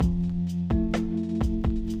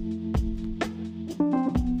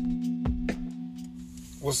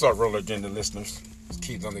What's up, Roller Agenda listeners? It's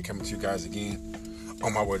Keith London coming to you guys again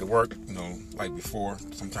on my way to work. Like before,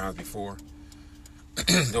 sometimes before.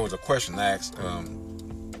 There was a question asked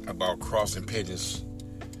about crossing pigeons,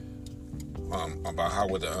 about how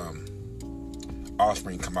would the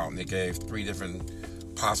offspring come out, and they gave 3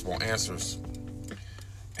 different possible answers.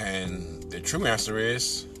 And the true answer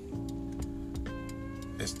is,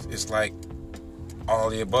 it's like all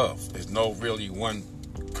of the above. There's no really one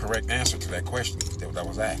correct answer to that question that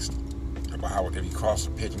was asked about how would they cross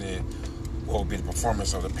a pigeon in, what would be the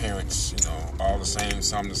performance of the parents, all the same,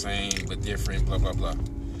 some the same, but different, blah, blah, blah.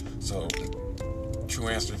 So, true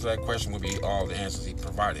answer to that question would be all the answers he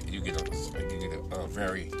provided. You get a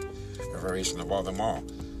variation of all them all.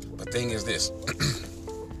 The thing is this.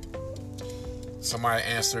 Somebody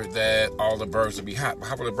answered that all the birds would be hot. But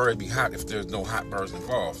how would the birds be hot if there's no hot birds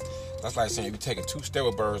involved? That's like saying if you're taking 2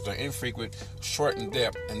 stable birds, they're infrequent, short in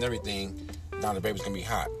depth, and everything, now the baby's going to be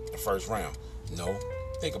hot the first round. No.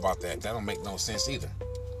 Think about that. That don't make no sense either.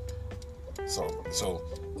 So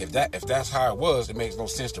if that's how it was, it makes no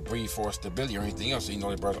sense to breed for stability or anything else. So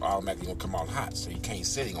the birds are automatically going to come out hot. So you can't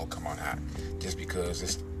say they're going to come out hot just because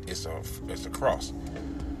it's a cross.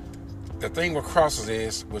 The thing with crosses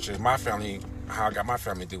is, which is my family, how I got my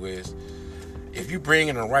family to do is, if you bring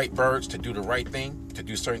in the right birds to do the right thing, to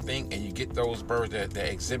do certain thing, and you get those birds that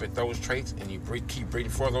exhibit those traits, and you keep breeding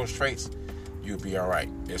for those traits, you'll be all right.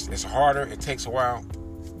 It's harder. It takes a while,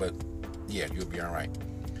 but yeah, you'll be all right.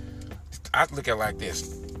 I look at it like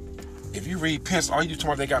this. If you read Pensum, all you do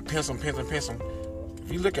tomorrow, they got Pensum.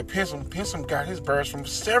 If you look at Pensum got his birds from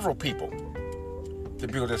several people to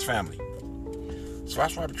build his family. So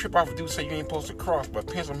that's why the trip off dude say you ain't supposed to cross, but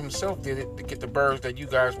Pensum himself did it to get the birds that you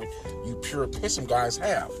pure Pensum guys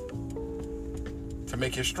have to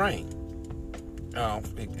make his strain.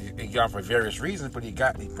 He got for various reasons, but he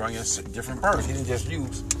brought in different birds. He didn't just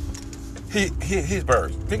use his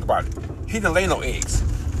birds. Think about it. He didn't lay no eggs.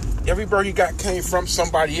 Every bird he got came from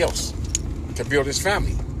somebody else to build his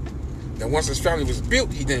family. Then once his family was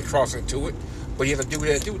built, he didn't cross into it, but he had to do what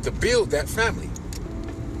he had to do to build that family.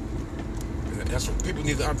 That's what people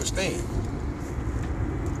need to understand.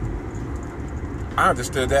 I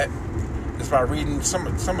understood that just by reading some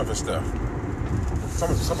of his stuff,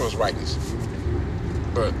 some of his writings.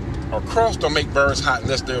 But a cross don't make birds hot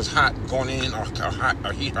unless there's hot going in or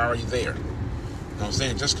heat already there. You know what I'm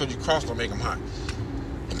saying? Just because you cross don't make them hot.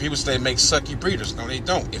 And people say make sucky breeders. No, they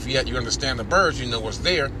don't. If you understand the birds, you know what's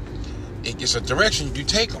there. It gets a direction, you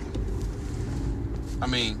take them. I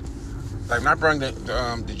mean, like when I bring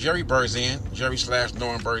the Jerry birds in,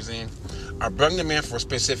 Jerry/Norman birds in, I bring them in for a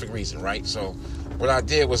specific reason, right? So what I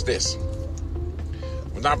did was this.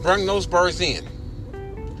 When I bring those birds in,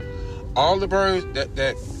 all the birds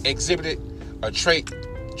that exhibited a traits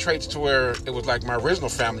to where it was like my original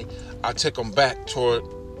family, I took them back toward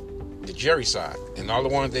the Jerry side. And all the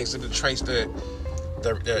ones that exhibited traits that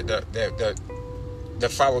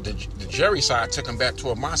followed the Jerry side, I took them back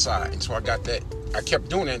toward my side. And so I got that. I kept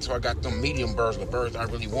doing that until I got them medium birds, the birds I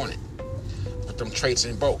really wanted, with them traits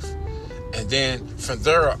in both. And then from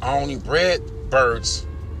there, I only bred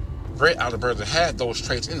out of birds that had those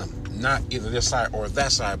traits in them, not either this side or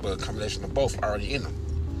that side, but a combination of both already in them.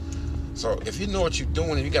 So if you know what you're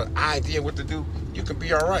doing and you got an idea what to do, you can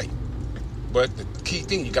be all right. But the key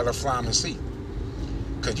thing, you got to fly them and see.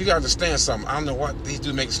 Because you got to understand something. I don't know what these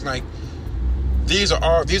do make it like. These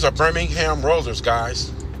are Birmingham rollers,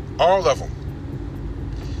 guys. All of them.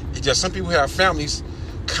 It's just some people have families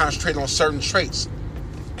concentrate on certain traits.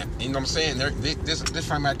 You know what I'm saying? This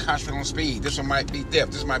one might concentrate on speed. This one might be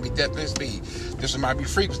depth. This might be depth and speed. This one might be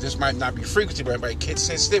frequency. This might not be frequency, but it might be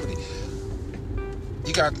sensitivity.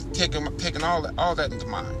 You got to taking all that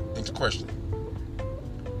into question.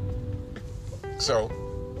 So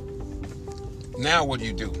now what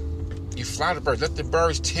do? You fly the birds. Let the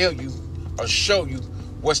birds tell you or show you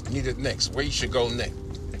what's needed next, where you should go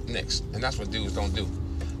next. And that's what dudes don't do.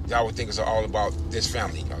 They always think it's all about this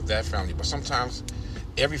family or that family. But sometimes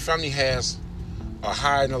every family has a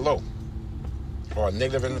high and a low, or a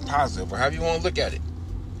negative and a positive, or however you want to look at it.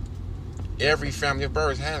 Every family of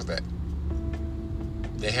birds has that.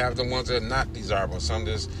 They have the ones that are not desirable, some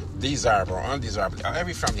that's desirable or undesirable.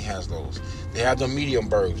 Every family has those. They have the medium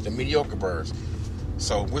birds, the mediocre birds.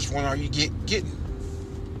 So which one are you getting?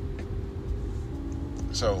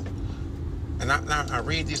 So, and I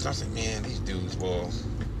read this and I say, man, these dudes, well,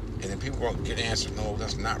 and then people won't get an answer. No,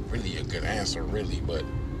 that's not really a good answer, really, but,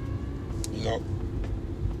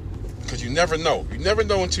 because you never know. You never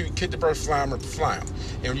know until you get the birds, fly them.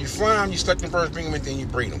 And when you fly them, you select the birds, bring them in, then you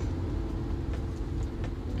breed them.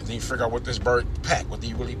 And then you figure out what this bird packed, what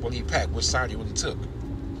he packed, which side he really took.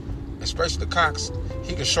 especially the cocks,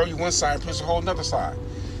 he can show you one side and produce a whole another side.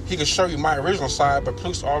 He can show you my original side, but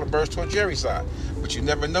produce all the birds to a Jerry side. But you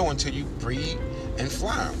never know until you breed and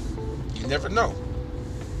fly them. You never know.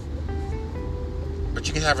 But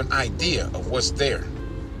you can have an idea of what's there.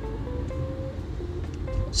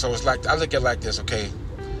 So it's like, I look at it like this, okay?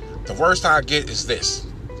 The worst I'll get is this.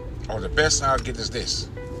 Or the best I'll get is this.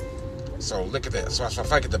 So look at that. So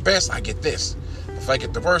if I get the best, I get this. If I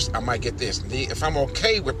get the worst, I might get this. If I'm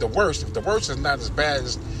okay with the worst, if the worst is not as bad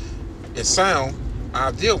as it sounds,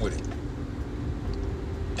 I'll deal with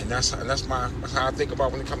it. And that's how I think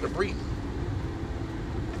about when it comes to breeding.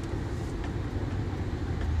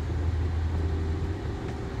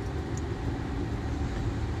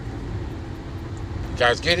 You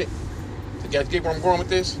guys get it? You guys get where I'm going with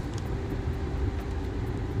this?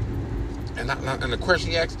 And the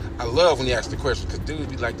question he asks, I love when he asks the question, because dudes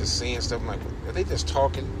be like just saying stuff. I'm like, are they just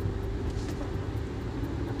talking?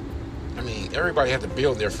 I mean, everybody has to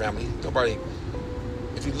build their family. Nobody,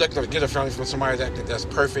 if you look to get a family from somebody that's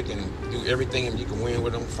perfect and do everything and you can win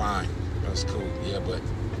with them, fine. That's cool. Yeah, but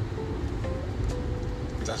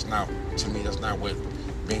that's not, to me, that's not what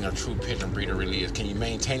being a true pigeon breeder really is. Can you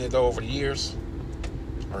maintain it though over the years?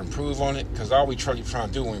 Or improve on it? Because all we trying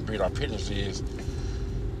to do when we breed our pigeons is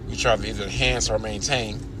we try to either enhance or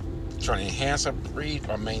maintain. Trying to enhance a breed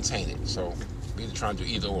or maintain it. So we either trying to do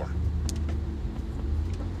either or.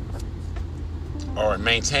 Or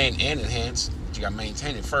maintain and enhance. But you got to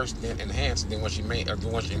maintain it first, then enhance. And then once you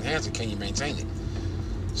enhance it, can you maintain it?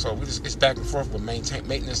 So it's back and forth with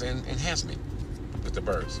maintenance and enhancement with the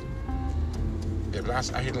birds. Yeah,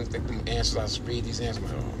 but I hear them think them answers. I read these answers.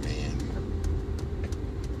 I'm like, oh man.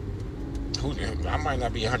 I might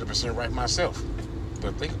not be 100% right myself.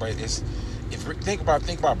 But think about it. If you think about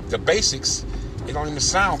the basics, it don't even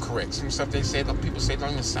sound correct. Some stuff people say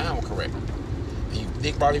don't even sound correct. And you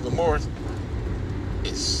think about it even more, it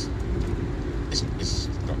just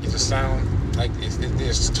sound like it's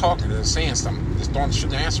just talking, it's saying something. Just don't shoot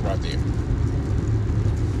the answer out there.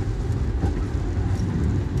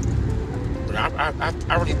 But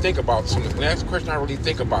I really think about something. When I ask a question, I really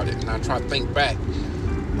think about it, and I try to think back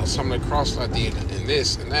of some of the crosses I did, and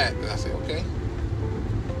this and that, and I say, okay.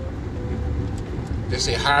 They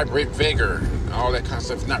say hybrid vigor and all that kind of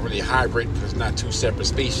stuff. It's not really hybrid because it's not two separate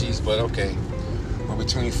species, but okay. But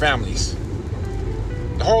between families.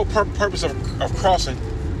 The whole purpose of crossing,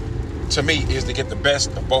 to me, is to get the best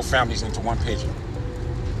of both families into one pigeon.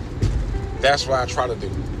 That's what I try to do.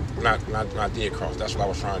 Not I did cross. That's what I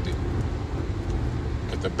was trying to do.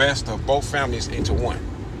 Get the best of both families into one.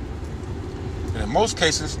 And in most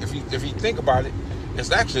cases, if you think about it,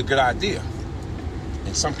 it's actually a good idea.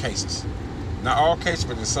 In some cases. Not all cases,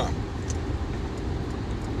 but in some.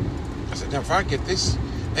 I said, now if I get this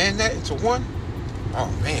and that into one,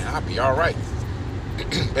 oh man, I'll be all right.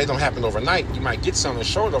 They don't happen overnight. You might get something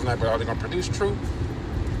short overnight, but are they going to produce true?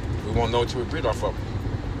 We won't know until we breed off of them.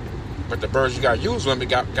 But the birds you got to use them,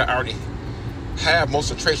 got already have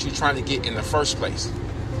most of the traits you're trying to get in the first place.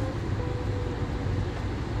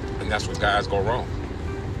 And that's what guys go wrong.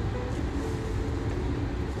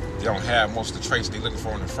 They don't have most of the traits they're looking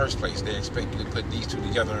for in the first place. They expect you to put these two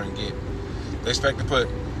together and they expect to put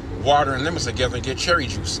water and lemons together and get cherry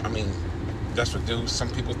juice. I mean, that's what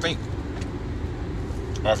some people think.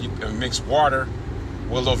 Or if you mix water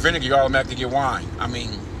with a little vinegar, you automatically get wine. I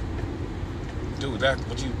mean, dude, that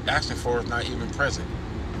what you asking for is not even present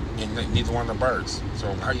in neither one of the birds.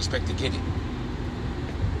 So how do you expect to get it?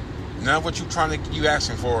 None of what you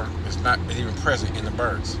asking for is not even present in the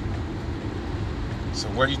birds. So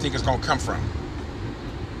where do you think it's going to come from?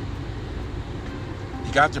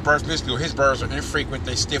 You got the birds basically. His birds are infrequent.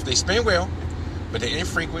 They stiff. They spin well, but they're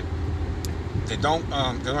infrequent. They don't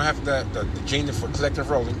have the gene for collective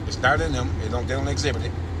rolling. It's not in them. They don't exhibit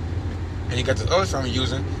it. And you got the other family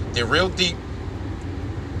using. They're real deep.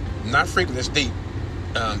 Not frequent. It's deep.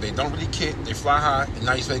 They don't really kit. They fly high. And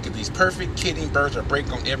now you say get these perfect kitting birds are break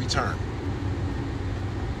on every turn.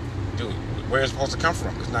 Dude, where it's supposed to come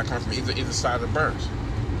from? It's not coming from either side of the birds. You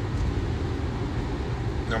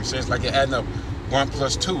know what I'm saying? It's like you're adding up 1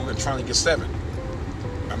 + 2 and trying to get 7.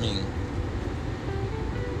 I mean,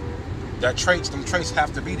 them traits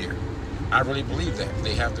have to be there. I really believe that.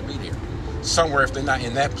 They have to be there. Somewhere, if they're not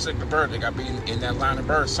in that particular bird, they got to be in that line of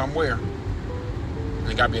birds somewhere.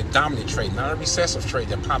 They got to be a dominant trait, not a recessive trait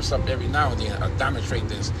that pops up every now and then. A dominant trait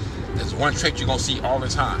there's one trait you're going to see all the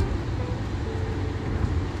time.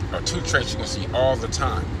 Or 2 traits you're going to see all the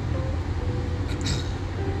time.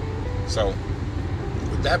 So,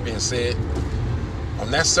 with that being said,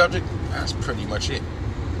 on that subject, that's pretty much it.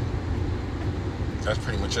 That's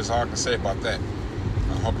pretty much all I can say about that.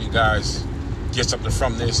 I hope you guys get something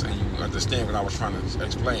from this and you understand what I was trying to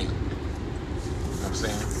explain. You know what I'm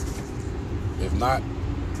saying? If not,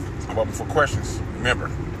 I'm open for questions. Remember,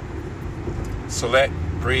 select,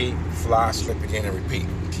 breed, fly, slip again, and repeat.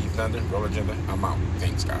 Keith Thunder, Roll Agenda. I'm out.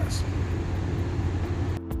 Thanks, guys.